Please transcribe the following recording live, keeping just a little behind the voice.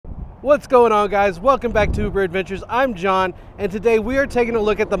What's going on, guys? Welcome back to Uber Adventures. I'm John, and today we are taking a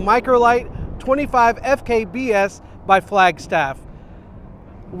look at the MicroLite 25FKBS by Flagstaff.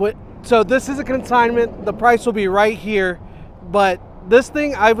 So this is a consignment. The price will be right here, but this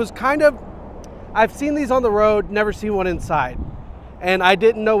thing I've seen these on the road, never seen one inside, and I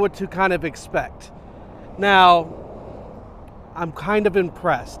didn't know what to kind of expect. Now, I'm kind of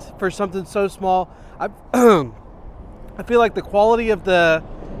impressed for something so small. I feel like the quality of the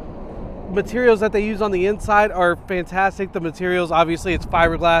materials that they use on the inside are fantastic. The materials, obviously it's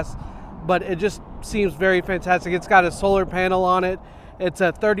fiberglass, but it just seems very fantastic. It's got a solar panel on it. It's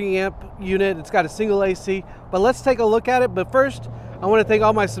a 30 amp unit. It's got a single AC, but let's take a look at it. But first, I want to thank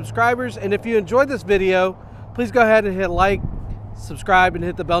all my subscribers. And if you enjoyed this video, please go ahead and hit like, subscribe, and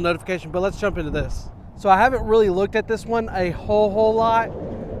hit the bell notification. But let's jump into this. So I haven't really looked at this one a whole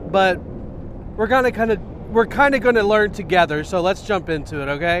lot, but we're kind of going to learn together, so let's jump into it,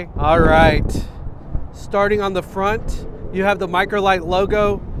 okay? All right, starting on the front, you have the MicroLite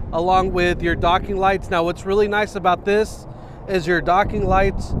logo along with your docking lights. Now, what's really nice about this is your docking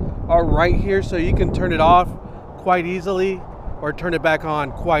lights are right here, so you can turn it off quite easily or turn it back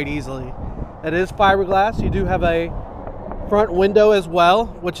on quite easily. It is fiberglass. You do have a front window as well,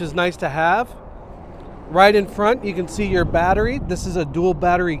 which is nice to have. Right in front, you can see your battery. This is a dual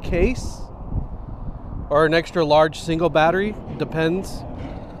battery case, or an extra large single battery, depends.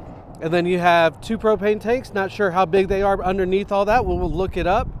 And then you have 2 propane tanks, not sure how big they are underneath all that, we'll look it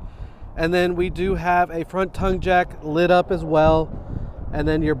up. And then we do have a front tongue jack lit up as well. And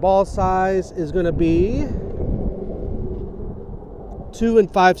then your ball size is gonna be 2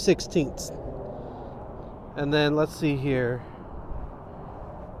 5/16. And then let's see here.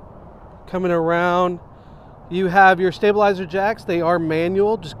 Coming around, you have your stabilizer jacks. They are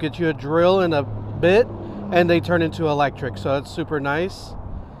manual, just get you a drill and a bit, and they turn into electric, so it's super nice.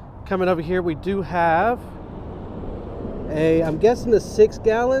 Coming over here, we do have I'm guessing a 6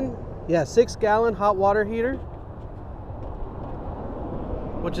 gallon hot water heater,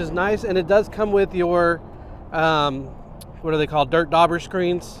 which is nice. And it does come with your what are they called, dirt dauber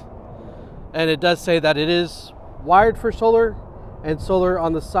screens, and it does say that it is wired for solar and solar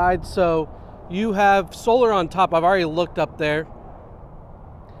on the side. So you have solar on top. I've already looked up there.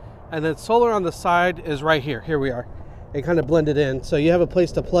 And then solar on the side is right here. Here we are. It kind of blended in. So you have a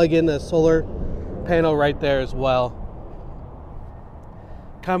place to plug in the solar panel right there as well.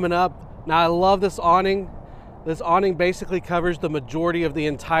 Coming up, now I love this awning. This awning basically covers the majority of the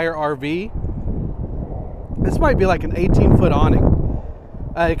entire RV. This might be like an 18-foot awning.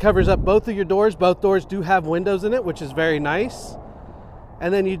 It covers up both of your doors. Both doors do have windows in it, which is very nice.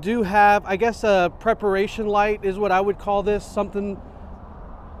 And then you do have, I guess, a preparation light is what I would call this, something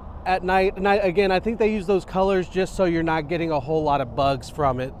at night. And again, I think they use those colors just so you're not getting a whole lot of bugs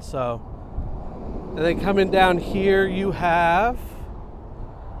from it. So, and then coming down here, you have,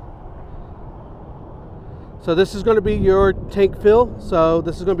 so this is going to be your tank fill. So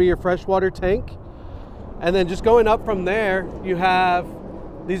this is going to be your freshwater tank. And then just going up from there, you have,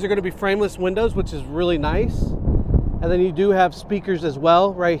 these are going to be frameless windows, which is really nice. And then you do have speakers as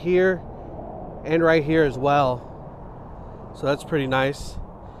well, right here and right here as well. So that's pretty nice.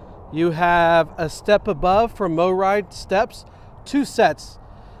 You have a step above for MicroLite steps, 2 sets.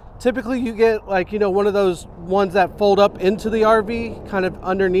 Typically you get, like, you know, one of those ones that fold up into the RV kind of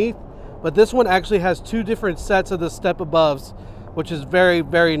underneath, but this one actually has 2 different sets of the step aboves, which is very,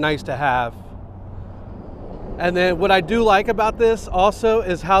 very nice to have. And then what I do like about this also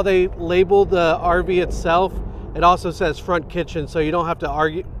is how they label the RV itself. It also says front kitchen, so you don't have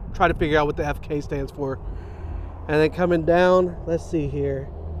to try to figure out what the FK stands for. And then coming down, let's see here.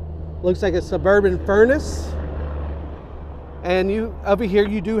 Looks like a suburban furnace. And over here,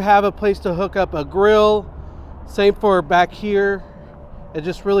 you do have a place to hook up a grill. Same for back here. It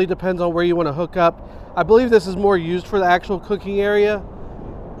just really depends on where you want to hook up. I believe this is more used for the actual cooking area,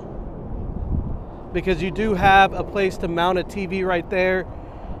 because you do have a place to mount a TV right there,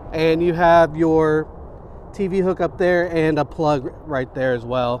 and you have your TV hook up there and a plug right there as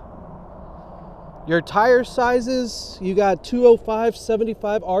well. Your tire sizes, you got 205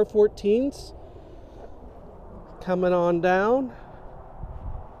 75 R14s. Coming on down,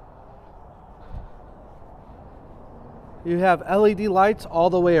 you have LED lights all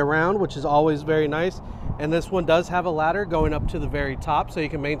the way around, which is always very nice. And this one does have a ladder going up to the very top, so you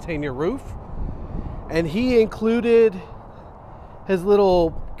can maintain your roof. And he included his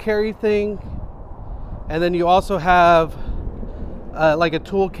little carry thing. And then you also have like a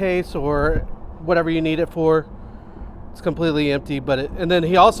tool case or whatever you need it for. It's completely empty, but and then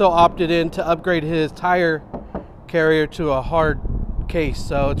he also opted in to upgrade his tire carrier to a hard case,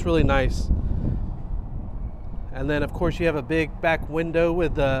 so it's really nice. And then of course you have a big back window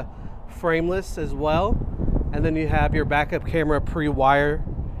with the frameless as well. And then you have your backup camera pre-wire.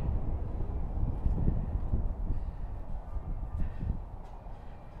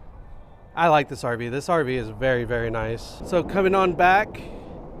 I like this RV. This RV is very, very nice. So coming on back,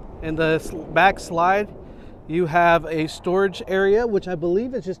 in the back slide, you have a storage area, which I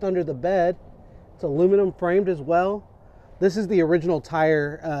believe is just under the bed. It's aluminum framed as well. This is the original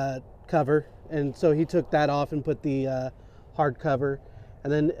tire cover, and so he took that off and put the hard cover.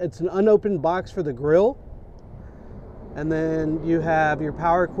 And then it's an unopened box for the grill. And then you have your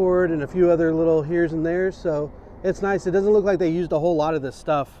power cord and a few other little here's and there's. So it's nice. It doesn't look like they used a whole lot of this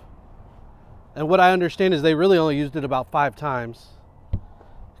stuff. And what I understand is they really only used it about 5 times.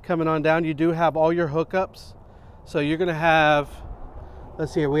 Coming on down, you do have all your hookups. So you're gonna have,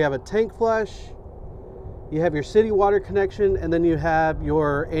 let's see here, we have a tank flush, you have your city water connection, and then you have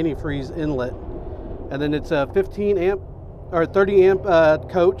your antifreeze inlet. And then it's a 15 amp or 30 amp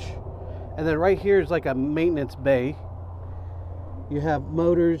coach. And then right here is like a maintenance bay. You have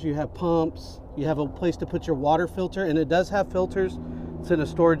motors, you have pumps, you have a place to put your water filter, and it does have filters. It's in a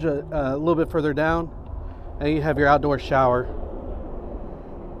storage a little bit further down. And you have your outdoor shower.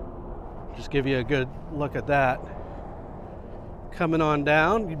 Just give you a good look at that. Coming on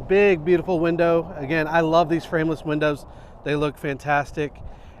down, big beautiful window. Again, I love these frameless windows. They look fantastic.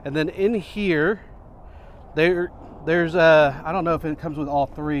 And then in here, there's I don't know if it comes with all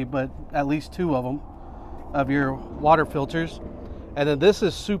 3, but at least 2 of them of your water filters. And then this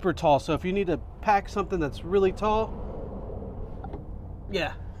is super tall, so if you need to pack something that's really tall,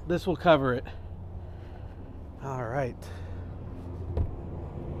 yeah, this will cover it. All right.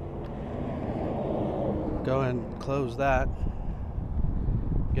 Go ahead and close that.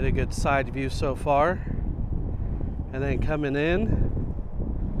 Get a good side view so far. And then coming in,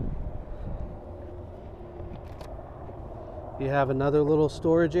 you have another little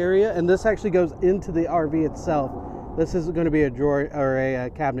storage area, and this actually goes into the RV itself. This is going to be a drawer or a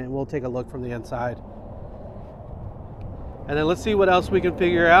cabinet, and we'll take a look from the inside. And then let's see what else we can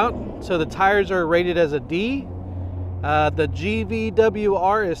figure out. So the tires are rated as a D. The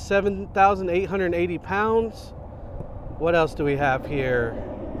GVWR is 7,880 pounds. What else do we have here?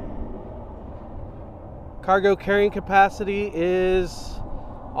 Cargo carrying capacity is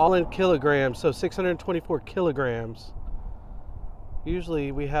all in kilograms, so 624 kilograms.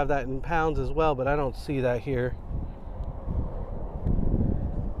 Usually we have that in pounds as well, but I don't see that here.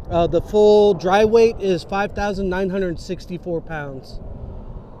 The full dry weight is 5,964 pounds.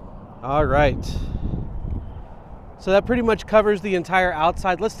 All right. So that pretty much covers the entire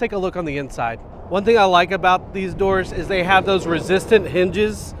outside. Let's take a look on the inside. One thing I like about these doors is they have those resistant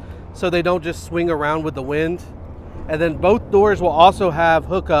hinges so they don't just swing around with the wind. And then both doors will also have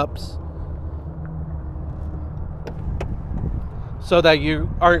hookups so that you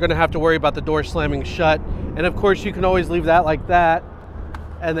aren't going to have to worry about the door slamming shut. And of course you can always leave that like that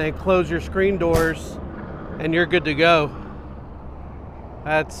and then close your screen doors and you're good to go.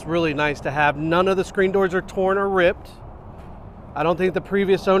 That's really nice to have. None of the screen doors are torn or ripped. I don't think the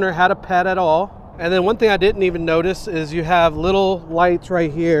previous owner had a pet at all. And then one thing I didn't even notice is you have little lights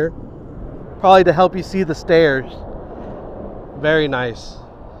right here, probably to help you see the stairs. Very nice.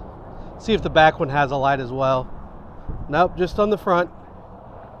 See if the back one has a light as well. Nope, just on the front.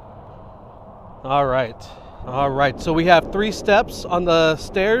 All right, so we have 3 steps on the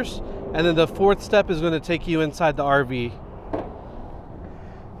stairs, and then the 4th step is going to take you inside the RV.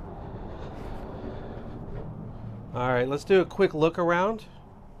 All right, let's do a quick look around.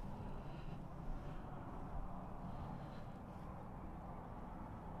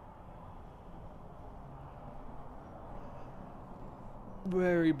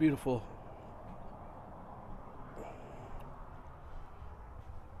 Very beautiful.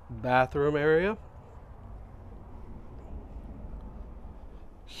 Bathroom area.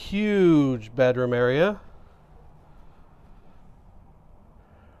 Huge bedroom area.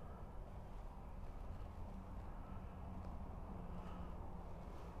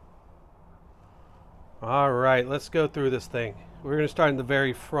 All right, let's go through this thing. We're going to start in the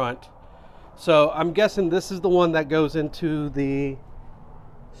very front. So I'm guessing this is the one that goes into the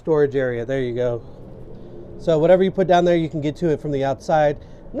storage area. There you go. So whatever you put down there, you can get to it from the outside.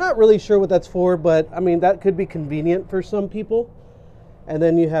 Not really sure what that's for, but I mean, that could be convenient for some people. And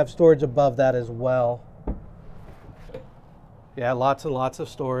then you have storage above that as well. Yeah, lots and lots of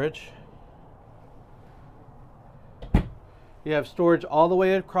storage. You have storage all the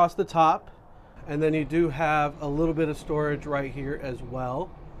way across the top. And then you do have a little bit of storage right here as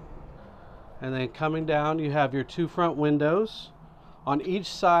well. And then coming down, you have your 2 front windows. On each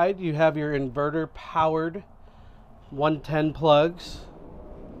side, you have your inverter powered 110 plugs.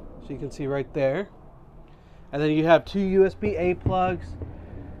 So you can see right there. And then you have two USB-A plugs.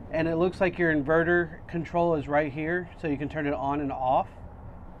 And it looks like your inverter control is right here. So you can turn it on and off.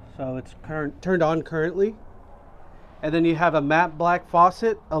 So it's turned on currently. And then you have a matte black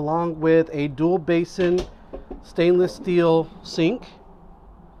faucet along with a dual basin stainless steel sink.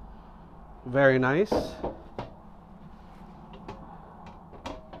 Very nice.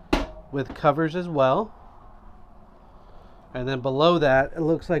 With covers as well. And then below that, it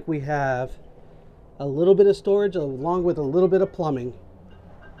looks like we have a little bit of storage along with a little bit of plumbing.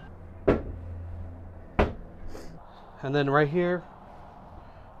 And then right here,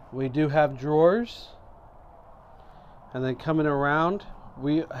 we do have drawers. And then coming around,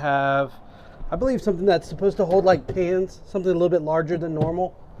 we have, I believe, something that's supposed to hold like pans, something a little bit larger than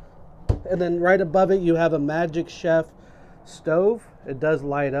normal. And then right above it, you have a Magic Chef stove. It does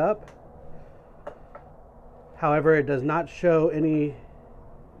light up. However, it does not show any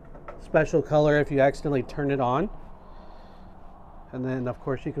special color if you accidentally turn it on. And then, of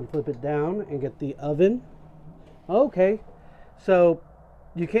course, you can flip it down and get the oven. Okay, so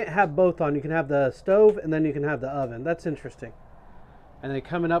you can't have both on. You can have the stove and then you can have the oven. That's interesting. And then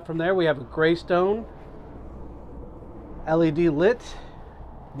coming up from there, we have a Greystone LED lit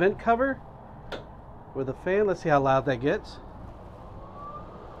vent cover with a fan. Let's see how loud that gets.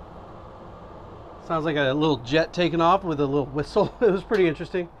 Sounds like a little jet taking off with a little whistle. It was pretty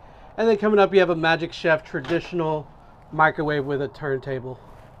interesting. And then coming up, you have a Magic Chef traditional microwave with a turntable.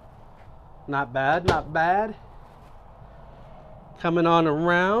 Not bad, not bad. Coming on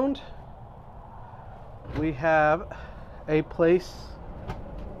around, we have a place.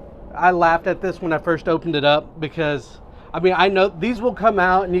 I laughed at this when I first opened it up because, I mean, I know these will come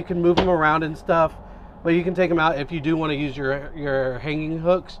out and you can move them around and stuff, but you can take them out if you do want to use your hanging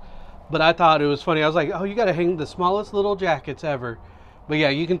hooks. But I thought it was funny. I was like, oh, you got to hang the smallest little jackets ever. But yeah,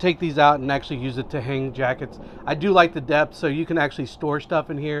 you can take these out and actually use it to hang jackets. I do like the depth, so you can actually store stuff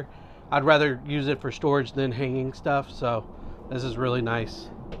in here. I'd rather use it for storage than hanging stuff, so this is really nice.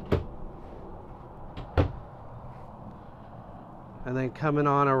 And then coming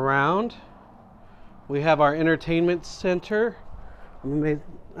on around, we have our entertainment center.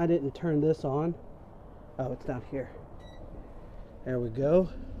 I didn't turn this on. Oh, it's down here. There we go.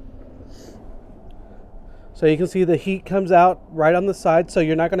 So you can see the heat comes out right on the side, so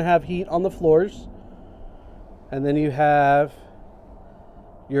you're not going to have heat on the floors. And then you have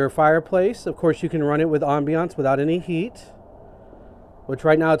your fireplace. Of course, you can run it with ambiance without any heat, which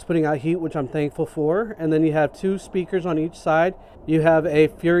right now it's putting out heat, which I'm thankful for. And then you have two speakers on each side. You have a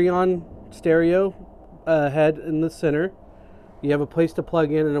Furrion stereo head in the center. You have a place to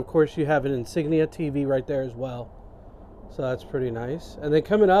plug in, and of course you have an Insignia TV right there as well. So that's pretty nice. And then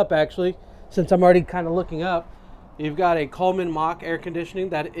coming up, actually, since I'm already kind of looking up, you've got a Coleman Mach air conditioning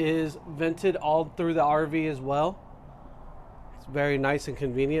that is vented all through the RV as well. It's very nice and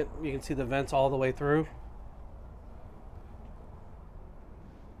convenient. You can see the vents all the way through.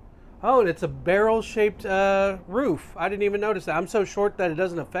 Oh, and it's a barrel-shaped roof. I didn't even notice that. I'm so short that it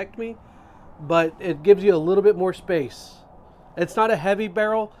doesn't affect me, but it gives you a little bit more space. It's not a heavy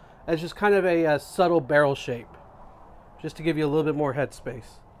barrel. It's just kind of a subtle barrel shape, just to give you a little bit more head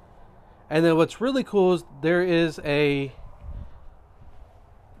space. And then what's really cool is there is that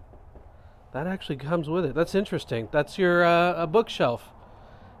actually comes with it. That's interesting. That's your a bookshelf.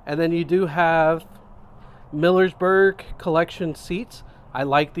 And then you do have Millersburg collection seats. I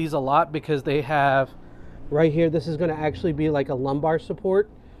like these a lot because they have right here, this is going to actually be like a lumbar support.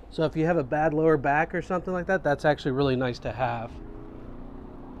 So if you have a bad lower back or something like that, that's actually really nice to have.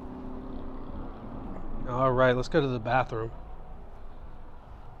 All right, let's go to the bathroom.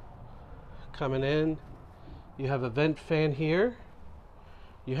 Coming in, you have a vent fan here.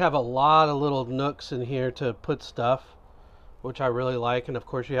 You have a lot of little nooks in here to put stuff, which I really like. And of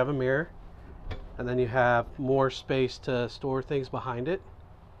course you have a mirror. And then you have more space to store things behind it.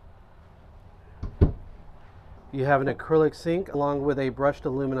 You have an acrylic sink along with a brushed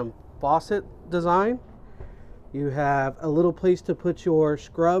aluminum faucet design. You have a little place to put your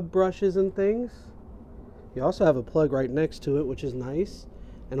scrub brushes and things. You also have a plug right next to it, which is nice,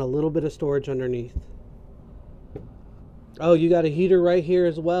 and a little bit of storage underneath. Oh, you got a heater right here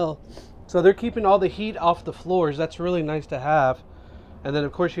as well. So they're keeping all the heat off the floors. That's really nice to have. And then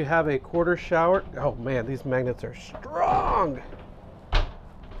of course you have a quarter shower. Oh man, these magnets are strong.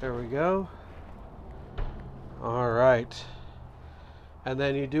 There we go. All right. And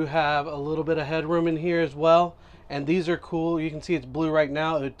then you do have a little bit of headroom in here as well. And these are cool. You can see it's blue right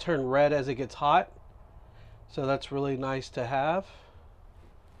now. It would turn red as it gets hot. So that's really nice to have.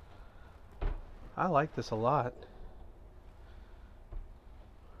 I like this a lot.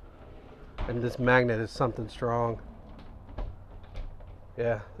 And this magnet is something strong.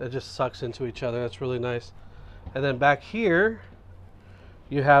 Yeah, it just sucks into each other. That's really nice. And then back here,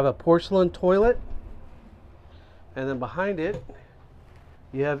 you have a porcelain toilet. And then behind it,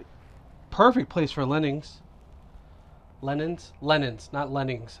 you have perfect place for linens. Linens, not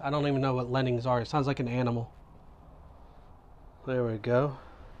Lennings. I don't even know what Lennings are. It sounds like an animal. There we go.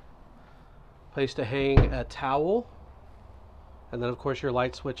 Place to hang a towel. And then of course your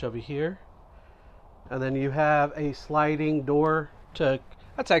light switch over here. And then you have a sliding door to,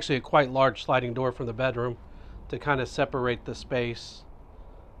 that's actually a quite large sliding door from the bedroom to kind of separate the space.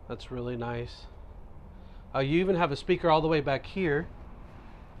 That's really nice. You even have a speaker all the way back here.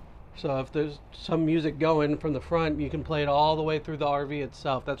 So if there's some music going from the front, you can play it all the way through the RV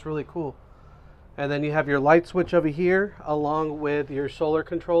itself. That's really cool. And then you have your light switch over here along with your solar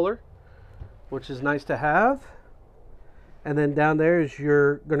controller, which is nice to have. And then down there is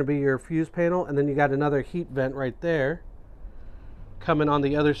going to be your fuse panel, and then you got another heat vent right there. Coming on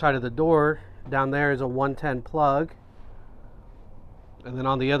the other side of the door, down there is a 110 plug. And then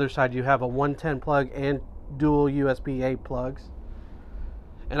on the other side you have a 110 plug and dual USB-A plugs.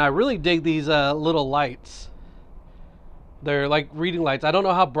 And I really dig these little lights. They're like reading lights. I don't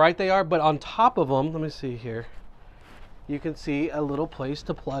know how bright they are, but on top of them, let me see here, you can see a little place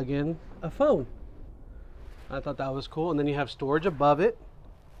to plug in a phone. I thought that was cool. And then you have storage above it.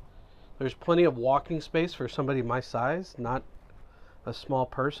 There's plenty of walking space for somebody my size, not a small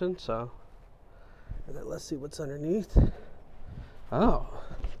person. So, and then let's see what's underneath. Oh,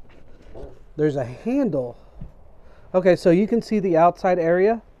 there's a handle. Okay, so you can see the outside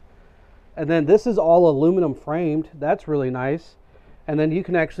area, and then this is all aluminum framed. That's really nice. And then you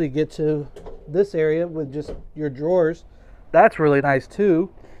can actually get to this area with just your drawers. That's really nice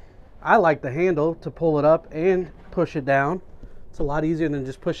too. I like the handle to pull it up and push it down. It's a lot easier than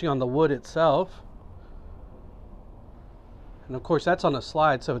just pushing on the wood itself. And of course that's on a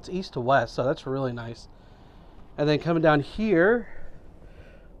slide, so it's east to west, so that's really nice. And then coming down here,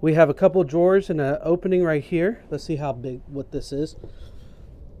 we have a couple drawers and an opening right here. Let's see how big, what this is.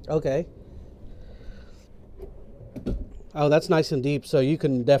 Okay. Oh, that's nice and deep, so you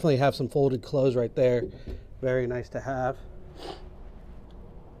can definitely have some folded clothes right there. Very nice to have.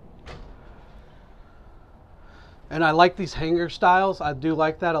 And I like these hanger styles. I do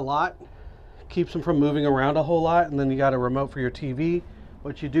like that a lot. Keeps them from moving around a whole lot. And then you got a remote for your TV,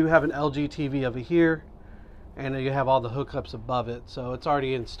 which you do have an LG TV over here. And you have all the hookups above it, so it's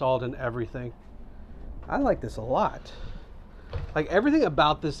already installed and everything. I like this a lot. Like everything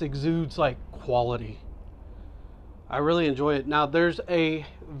about this exudes like quality. I really enjoy it. Now there's a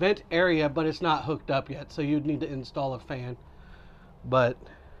vent area, but it's not hooked up yet, so you'd need to install a fan. But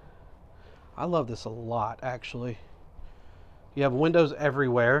I love this a lot, actually. You have windows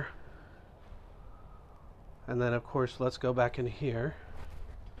everywhere. And then of course, let's go back in here.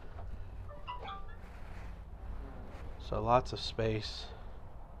 So lots of space.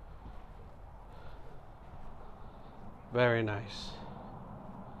 Very nice.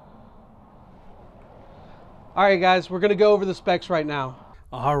 All right, guys, we're gonna go over the specs right now.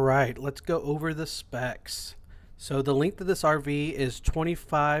 All right, let's go over the specs. So the length of this RV is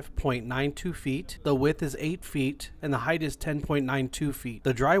 25.92 feet, the width is 8 feet, and the height is 10.92 feet.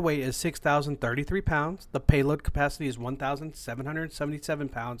 The dry weight is 6,033 pounds, the payload capacity is 1,777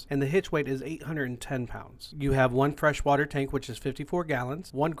 pounds, and the hitch weight is 810 pounds. You have one freshwater tank, which is 54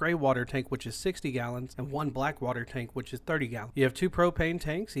 gallons, one gray water tank, which is 60 gallons, and one black water tank, which is 30 gallons. You have two propane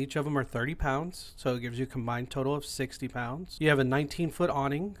tanks, each of them are 30 pounds, so it gives you a combined total of 60 pounds. You have a 19-foot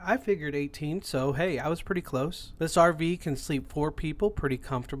awning. I figured 18, so hey, I was pretty close. This RV can sleep 4 people pretty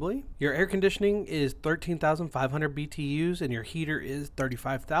comfortably. Your air conditioning is 13,500 BTUs and your heater is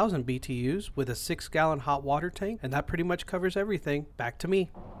 35,000 BTUs with a 6-gallon hot water tank, and that pretty much covers everything. Back to me.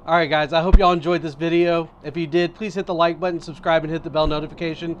 Alright guys, I hope y'all enjoyed this video. If you did, please hit the like button, subscribe, and hit the bell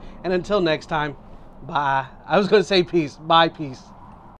notification. And until next time, bye. I was going to say peace. Bye, peace.